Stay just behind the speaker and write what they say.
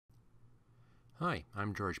Hi,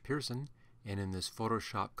 I'm George Pearson, and in this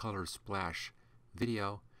Photoshop Color Splash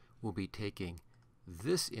video, we'll be taking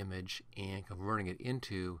this image and converting it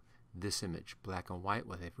into this image, black and white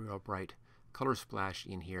with a real bright color splash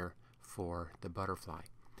in here for the butterfly.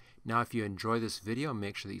 Now, if you enjoy this video,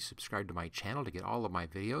 make sure that you subscribe to my channel to get all of my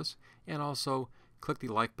videos, and also click the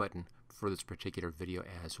like button for this particular video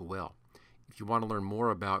as well. If you want to learn more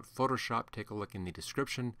about Photoshop, take a look in the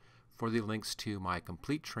description for the links to my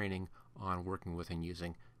complete training on working with and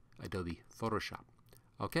using Adobe Photoshop.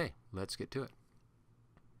 Okay, let's get to it.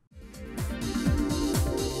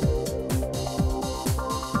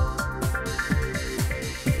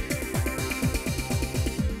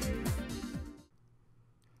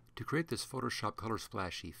 To create this Photoshop Color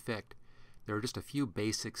Splash effect, there are just a few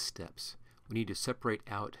basic steps. We need to separate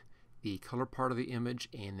out the color part of the image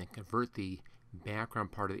and then convert the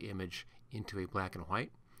background part of the image into a black and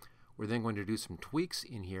white. We're then going to do some tweaks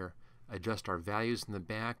in here, adjust our values in the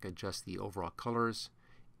back, adjust the overall colors,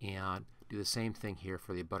 and do the same thing here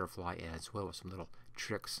for the butterfly as well with some little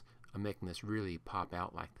tricks of making this really pop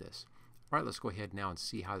out like this. Alright, let's go ahead now and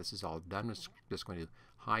see how this is all done. I'm just going to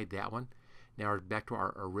hide that one. Now we're back to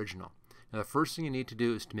our original. Now the first thing you need to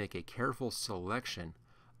do is to make a careful selection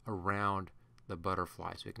around the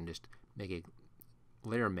butterfly. So we can just make a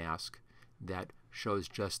layer mask that shows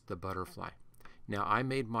just the butterfly. Now I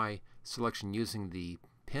made my selection using the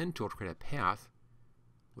pen tool to create a path,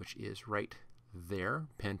 which is right there,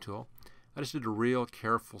 pen tool. I just did a real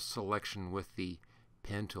careful selection with the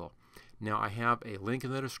pen tool. Now I have a link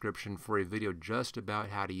in the description for a video just about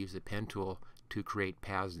how to use the pen tool to create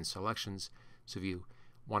paths and selections. So if you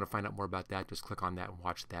want to find out more about that, just click on that and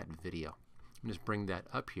watch that video. I'm just bring that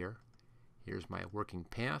up here. Here's my working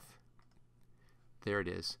path. There it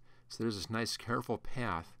is. So there's this nice careful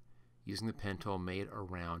path using the pen tool made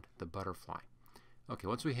around the butterfly. Okay,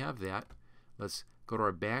 once we have that, let's go to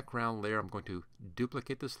our background layer. I'm going to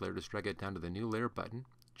duplicate this layer. Just drag it down to the new layer button,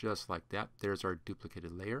 just like that. There's our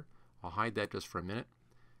duplicated layer. I'll hide that just for a minute.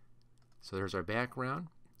 So there's our background,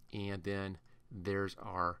 and then there's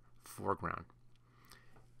our foreground.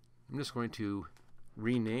 I'm just going to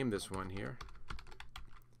rename this one here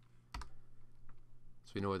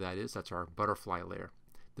so we know what that is. That's our butterfly layer.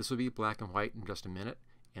 This will be black and white in just a minute,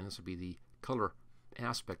 and this will be the color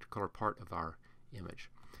aspect, color part of our image.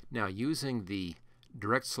 Now, using the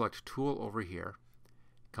direct select tool over here,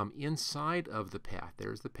 come inside of the path.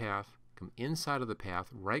 There's the path. Come inside of the path,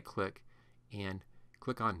 right click, and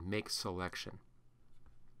click on Make Selection.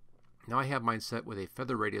 Now I have mine set with a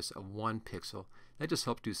feather radius of 1 pixel. That just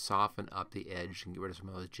helps to soften up the edge and get rid of some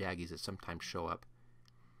of those jaggies that sometimes show up.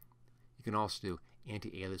 You can also do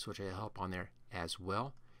anti-alias, which will help on there as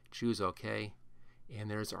well. Choose OK,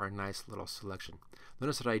 and there's our nice little selection.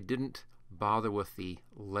 Notice that I didn't bother with the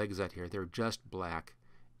legs out here. They're just black,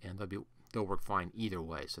 and they'll work fine either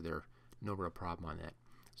way, so there's no real problem on that.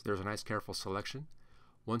 So there's a nice careful selection.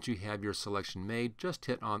 Once you have your selection made, just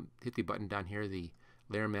hit the button down here, the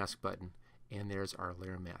layer mask button, and there's our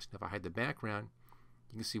layer mask. Now if I hide the background,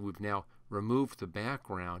 you can see we've now removed the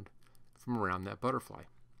background from around that butterfly.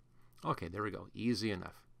 Okay, there we go. Easy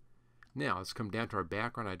enough. Now let's come down to our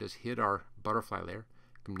background. I just hid our butterfly layer.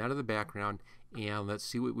 Come down to the background, and let's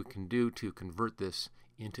see what we can do to convert this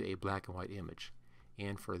into a black and white image.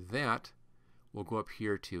 And for that, we'll go up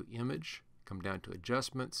here to Image, come down to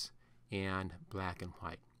Adjustments, and Black and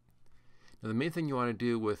White. Now the main thing you want to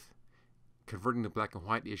do with converting to black and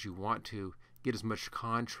white is you want to get as much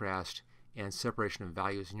contrast and separation of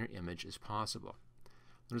values in your image as possible.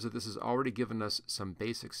 Notice that this has already given us some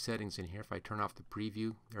basic settings in here. If I turn off the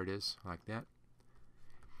preview, there it is, like that.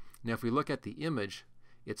 Now if we look at the image,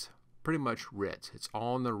 it's pretty much red. It's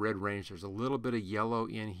all in the red range. There's a little bit of yellow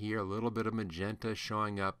in here, a little bit of magenta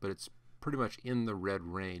showing up, but it's pretty much in the red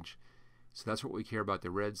range. So that's what we care about,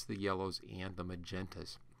 the reds, the yellows, and the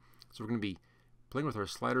magentas. So we're going to be playing with our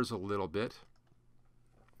sliders a little bit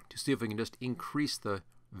to see if we can just increase the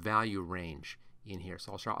value range in here.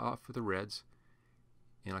 So I'll start off with the reds,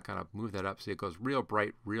 and I'll kind of move that up so it goes real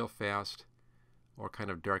bright, real fast, or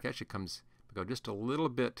kind of dark. Actually go just a little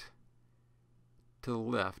bit to the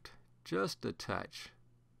left, just a touch,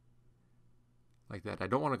 like that. I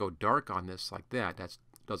don't want to go dark on this like that. That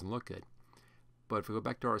doesn't look good. But if we go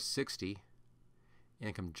back to our 60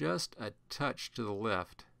 and come just a touch to the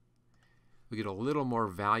left, we get a little more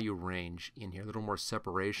value range in here, a little more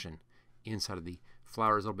separation inside of the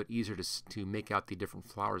flowers. A little bit easier to make out the different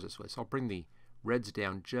flowers this way. So I'll bring the reds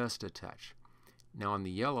down just a touch. Now on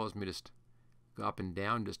the yellows, let me just go up and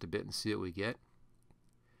down just a bit and see what we get.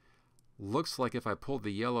 Looks like if I pull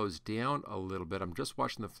the yellows down a little bit, I'm just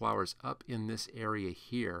watching the flowers up in this area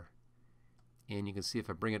here, And you can see if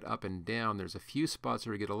I bring it up and down, there's a few spots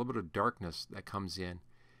where you get a little bit of darkness that comes in.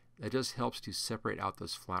 That just helps to separate out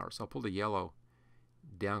those flowers. So I'll pull the yellow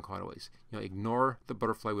down quite a ways. Ignore the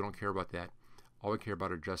butterfly. We don't care about that. All we care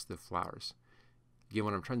about are just the flowers. Again,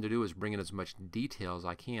 what I'm trying to do is bring in as much detail as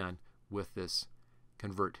I can with this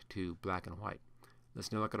convert to black and white.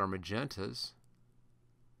 Let's now look at our magentas.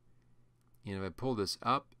 And if I pull this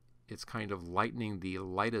up, it's kind of lightening the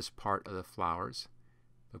lightest part of the flowers.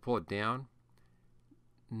 If I pull it down,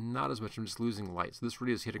 not as much. I'm just losing light. So this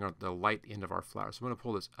really is hitting the light end of our flower. So I'm going to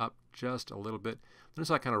pull this up just a little bit. Notice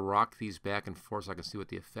I kind of rock these back and forth so I can see what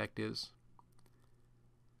the effect is.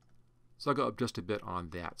 So I'll go up just a bit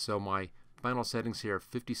on that. So my final settings here are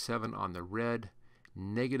 57 on the red,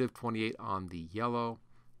 negative 28 on the yellow,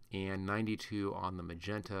 and 92 on the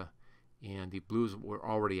magenta. And the blues were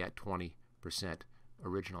already at 20%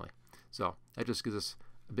 originally. So that just gives us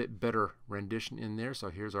a bit better rendition in there. So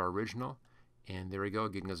here's our original. And there we go,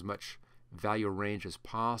 getting as much value range as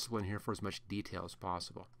possible in here for as much detail as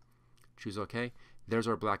possible. Choose OK. There's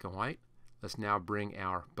our black and white. Let's now bring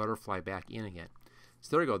our butterfly back in again.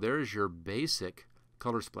 So there we go. There's your basic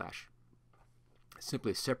color splash.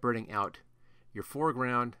 Simply separating out your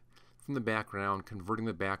foreground from the background, converting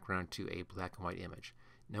the background to a black and white image.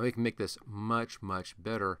 Now we can make this much, much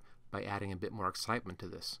better by adding a bit more excitement to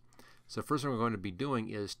this. So first thing we're going to be doing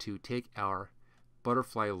is to take our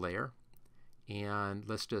butterfly layer, and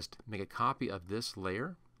let's just make a copy of this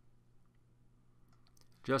layer.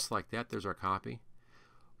 Just like that, there's our copy.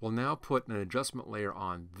 We'll now put an adjustment layer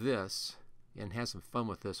on this and have some fun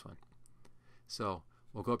with this one. So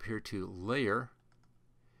we'll go up here to Layer,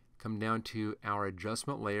 come down to our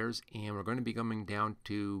adjustment layers, and we're going to be coming down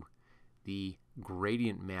to the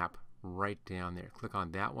gradient map right down there. Click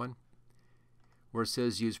on that one. Where it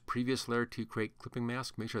says use previous layer to create clipping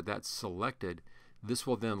mask, make sure that's selected. This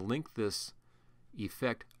will then link this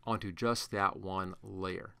effect onto just that one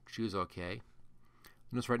layer. Choose OK.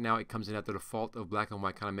 Notice right now it comes in at the default of black and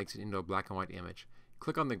white, kind of makes it into a black and white image.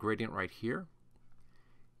 Click on the gradient right here,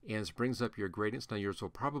 and this brings up your gradients. Now yours will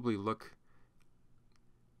probably look,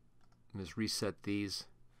 and just reset these,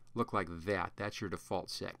 look like that. That's your default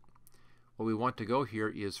set. What we want to go here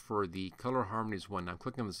is for the Color Harmonies 1. Now I'm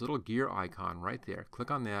clicking on this little gear icon right there.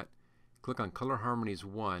 Click on that. Click on Color Harmonies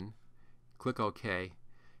 1. Click OK.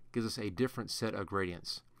 Gives us a different set of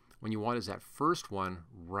gradients. When you want is that first one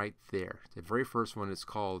right there. The very first one is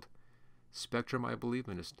called Spectrum, I believe.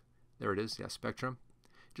 And just there it is. Yeah, Spectrum.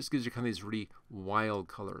 Just gives you kind of these really wild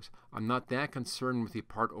colors. I'm not that concerned with the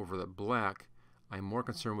part over the black. I'm more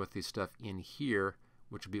concerned with the stuff in here,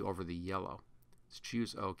 which would be over the yellow. Let's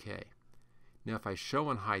choose OK. Now if I show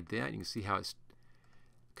and hide that, you can see how it's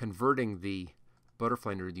converting the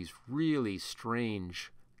butterfly into these really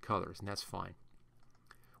strange colors, and that's fine.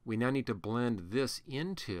 We now need to blend this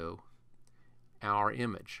into our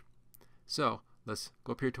image. So let's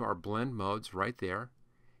go up here to our blend modes right there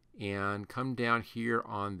and come down here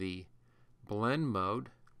on the blend mode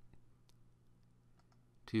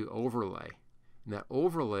to overlay. And that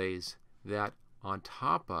overlays that on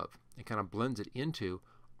top of and kind of blends it into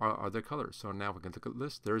our other colors. So now we can look at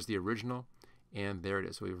this. There's the original, and there it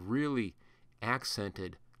is. So we've really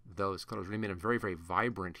accented those colors. We made them very, very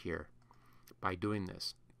vibrant here by doing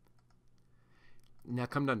this. Now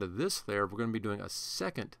come down to this layer. We're going to be doing a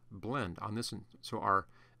second blend on this one. So our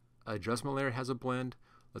adjustment layer has a blend.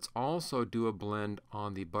 Let's also do a blend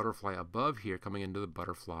on the butterfly above here, coming into the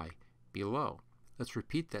butterfly below. Let's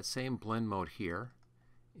repeat that same blend mode here,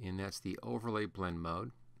 and that's the overlay blend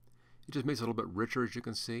mode. It just makes it a little bit richer, as you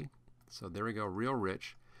can see. So there we go, real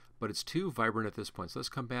rich, but it's too vibrant at this point. So let's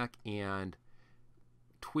come back and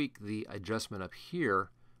tweak the adjustment up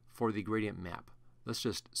here for the gradient map. Let's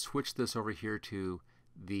just switch this over here to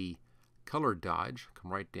the color dodge.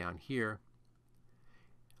 Come right down here.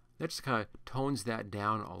 That just kind of tones that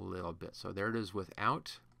down a little bit. So there it is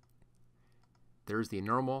without. There's the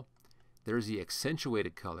normal. There's the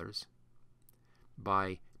accentuated colors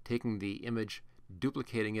by taking the image,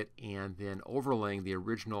 duplicating it, and then overlaying the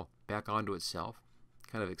original back onto itself.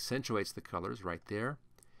 Kind of accentuates the colors right there.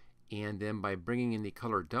 And then by bringing in the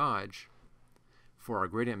color dodge for our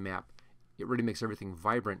gradient map, it really makes everything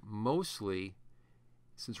vibrant, mostly,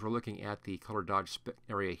 since we're looking at the color dodge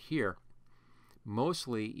area here,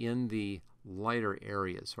 mostly in the lighter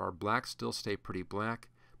areas. So our blacks still stay pretty black,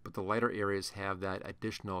 but the lighter areas have that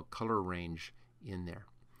additional color range in there.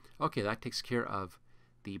 Okay, that takes care of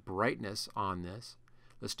the brightness on this.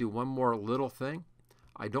 Let's do one more little thing.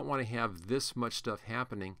 I don't want to have this much stuff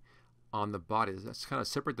happening on the body. Let's kind of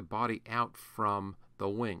separate the body out from the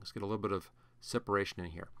wings. Get a little bit of separation in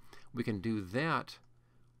here. We can do that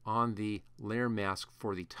on the layer mask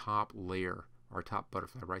for the top layer, or top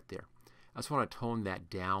butterfly right there. I just want to tone that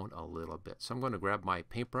down a little bit. So I'm going to grab my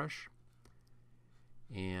paintbrush,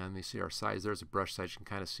 and let me see our size. There's a brush size. You can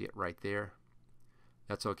kind of see it right there.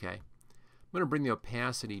 That's okay. I'm going to bring the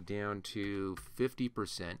opacity down to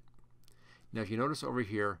 50%. Now if you notice over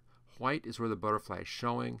here, white is where the butterfly is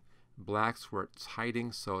showing, black's where it's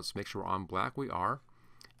hiding, so let's make sure we're on black. We are.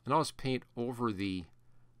 And I'll just paint over the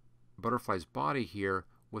butterfly's body here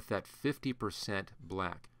with that 50%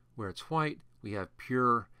 black. Where it's white, we have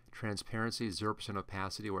pure transparency, 0%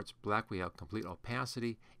 opacity. Where it's black, we have complete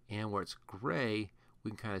opacity. And where it's gray,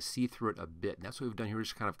 we can kind of see through it a bit. And that's what we've done here. We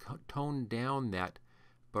just kind of toned down that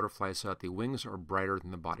butterfly so that the wings are brighter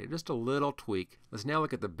than the body. Just a little tweak. Let's now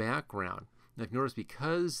look at the background. Now if you notice,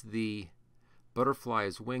 because the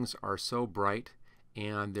butterfly's wings are so bright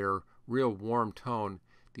and they're real warm tone,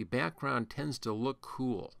 the background tends to look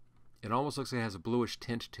cool. It almost looks like it has a bluish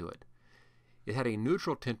tint to it. It had a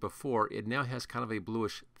neutral tint before. It now has kind of a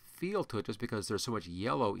bluish feel to it just because there's so much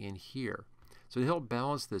yellow in here. So to help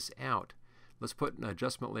balance this out, let's put an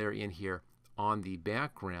adjustment layer in here on the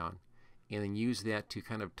background and then use that to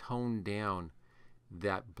kind of tone down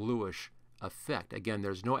that bluish effect. Again,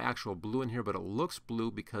 there's no actual blue in here, but it looks blue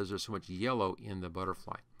because there's so much yellow in the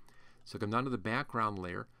butterfly. So come down to the background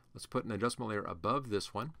layer. Let's put an adjustment layer above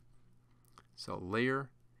this one. So layer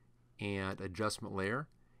and adjustment layer.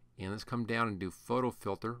 And let's come down and do photo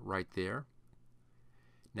filter right there.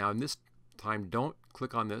 Now in this time, don't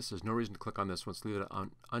click on this. There's no reason to click on this one. Let's leave it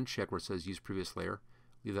unchecked where it says use previous layer.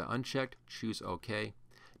 Leave that unchecked, choose OK.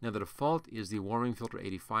 Now the default is the warming filter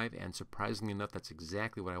 85, and surprisingly enough, that's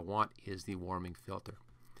exactly what I want, is the warming filter.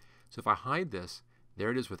 So if I hide this, there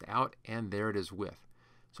it is without and there it is with.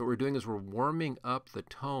 So what we're doing is we're warming up the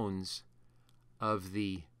tones of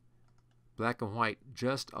the black and white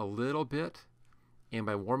just a little bit, and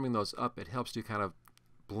by warming those up, it helps to kind of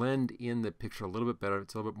blend in the picture a little bit better.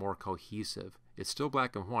 It's a little bit more cohesive. It's still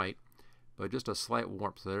black and white, but just a slight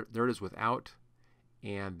warmth. So there it is without,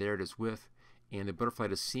 and there it is with. And the butterfly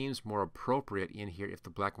just seems more appropriate in here if the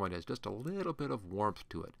black and white has just a little bit of warmth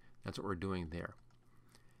to it. That's what we're doing there.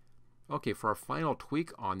 Okay, for our final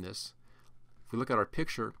tweak on this, if we look at our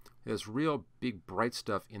picture, there's real big bright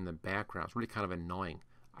stuff in the background. It's really kind of annoying.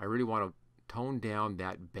 I really want to tone down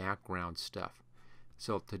that background stuff.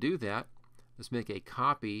 So to do that, let's make a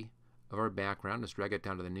copy of our background. Let's drag it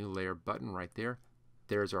down to the new layer button right there.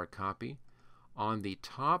 There's our copy. On the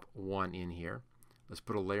top one in here, let's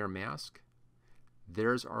put a layer mask.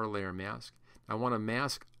 There's our layer mask. I want to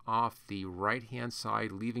mask off the right hand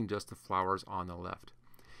side, leaving just the flowers on the left.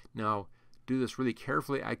 Now do this really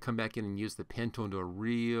carefully. I come back in and use the pen tool and do a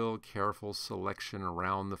real careful selection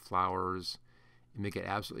around the flowers and make it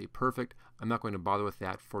absolutely perfect. I'm not going to bother with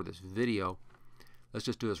that for this video. Let's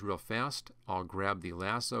just do this real fast. I'll grab the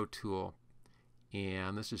lasso tool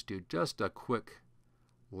and let's just do just a quick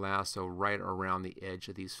lasso right around the edge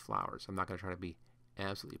of these flowers. I'm not going to try to be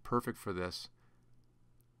absolutely perfect for this.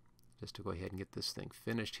 Just to go ahead and get this thing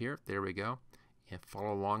finished here. There we go. And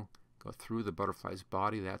follow along. Go through the butterfly's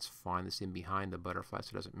body. That's fine. This is in behind the butterfly, so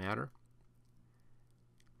it doesn't matter.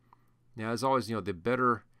 Now, as always, the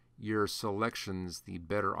better your selections, the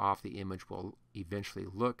better off the image will eventually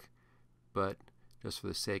look. But just for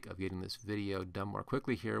the sake of getting this video done more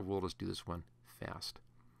quickly here, we'll just do this one fast.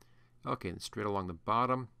 Okay, and straight along the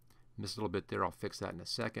bottom. Missed a little bit there. I'll fix that in a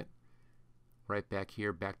second. Right back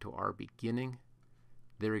here, back to our beginning.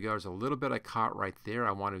 There we go. There's a little bit I caught right there.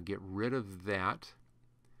 I want to get rid of that.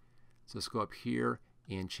 So let's go up here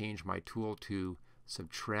and change my tool to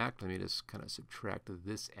subtract. Let me just kind of subtract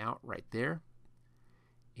this out right there.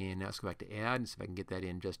 And now let's go back to add and see if I can get that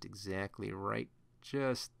in just exactly right.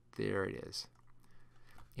 Just there it is.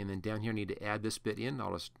 And then down here I need to add this bit in.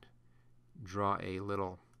 I'll just draw a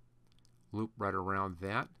little loop right around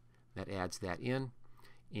that. That adds that in.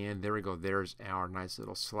 And there we go. There's our nice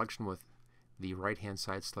little selection with the right hand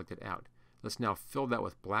side selected out. Let's now fill that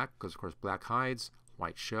with black because of course black hides,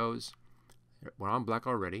 white shows. We're on black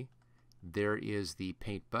already. There is the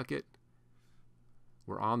paint bucket.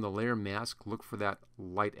 We're on the layer mask. Look for that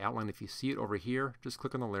light outline. If you see it over here, just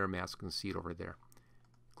click on the layer mask and see it over there.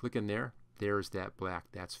 Click in there. There's that black.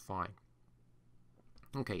 That's fine.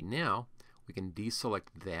 Okay, now we can deselect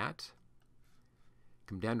that.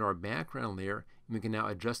 Come down to our background layer, and we can now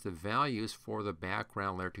adjust the values for the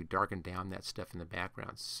background layer to darken down that stuff in the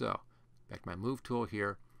background. So, back to my move tool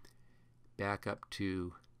here, back up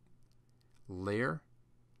to layer,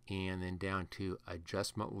 and then down to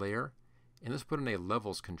adjustment layer. And let's put in a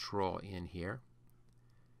levels control in here.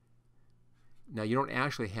 Now you don't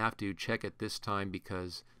actually have to check it this time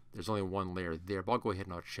because there's only one layer there, but I'll go ahead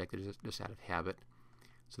and I'll check it just out of habit.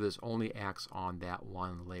 So this only acts on that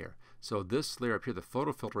one layer. So this layer up here, the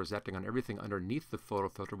photo filter, is acting on everything underneath the photo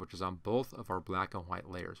filter, which is on both of our black and white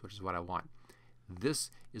layers, which is what I want. This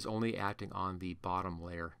is only acting on the bottom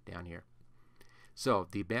layer down here. So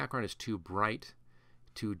the background is too bright.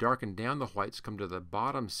 To darken down the whites, come to the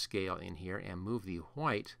bottom scale in here and move the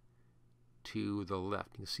white to the left.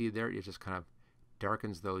 You can see there it just kind of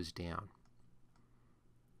darkens those down.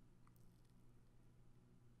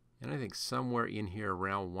 And I think somewhere in here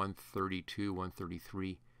around 132,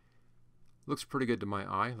 133 looks pretty good to my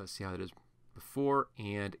eye. Let's see how it is before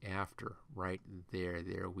and after. Right there.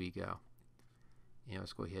 There we go. And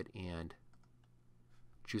let's go ahead and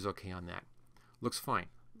choose OK on that. Looks fine.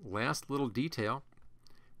 Last little detail.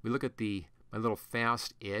 We look at my little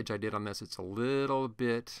fast edge I did on this. It's a little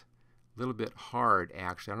bit hard,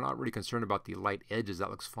 actually. I'm not really concerned about the light edges. That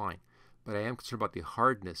looks fine. But I am concerned about the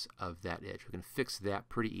hardness of that edge. We can fix that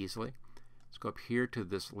pretty easily. Let's go up here to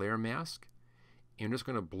this layer mask. And I'm just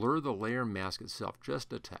going to blur the layer mask itself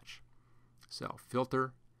just a touch. So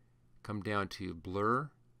filter, come down to blur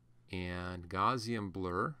and Gaussian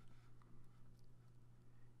blur.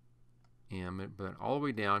 And bring it all the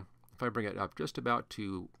way down. If I bring it up just about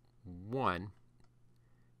to 1,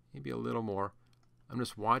 maybe a little more, I'm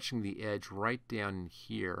just watching the edge right down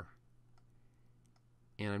here.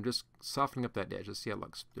 And I'm just softening up that edge. Let's see how it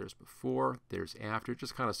looks. There's before, there's after. It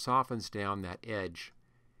just kind of softens down that edge,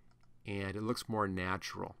 and it looks more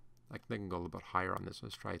natural. I think I can go a little bit higher on this.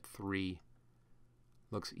 Let's try 3.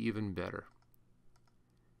 Looks even better.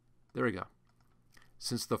 There we go.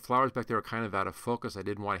 Since the flowers back there are kind of out of focus, I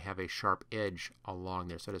didn't want to have a sharp edge along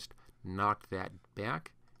there. So I just knocked that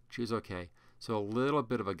back. Choose OK. So a little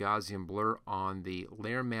bit of a Gaussian blur on the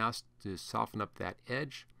layer mask to soften up that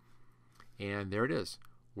edge. And there it is.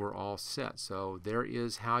 We're all set. So there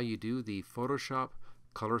is how you do the Photoshop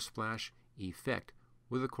color splash effect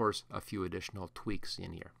with, of course, a few additional tweaks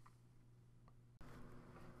in here.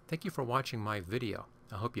 Thank you for watching my video.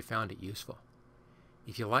 I hope you found it useful.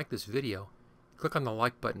 If you like this video, click on the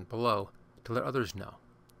like button below to let others know.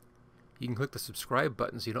 You can click the subscribe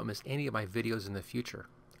button so you don't miss any of my videos in the future.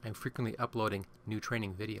 I'm frequently uploading new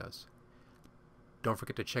training videos. Don't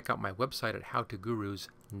forget to check out my website at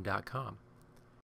howtogurus.com.